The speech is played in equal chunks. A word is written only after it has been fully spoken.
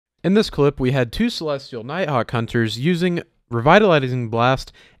In this clip, we had 2 Celestial Nighthawk Hunters using Revitalizing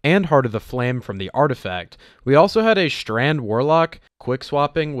Blast and Heart of the Flame from the artifact. We also had a Strand Warlock quick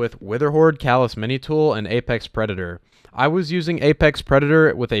swapping with Witherhoard, Callous Mini Tool, and Apex Predator. I was using Apex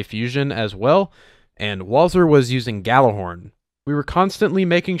Predator with a fusion as well, and Walzer was using Gallahorn. We were constantly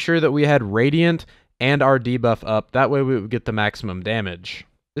making sure that we had Radiant and our debuff up, that way we would get the maximum damage.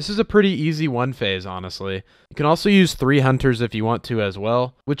 This is a pretty easy one phase, honestly. You can also use 3 hunters if you want to as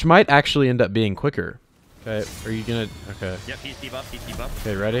well, which might actually end up being quicker. Okay, are you gonna... Okay. Yep, he's debuffed, he's debuffed.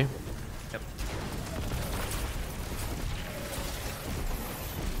 Okay, ready? Yep.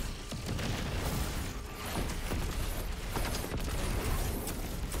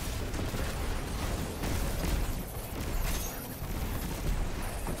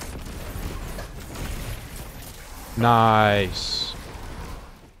 Nice.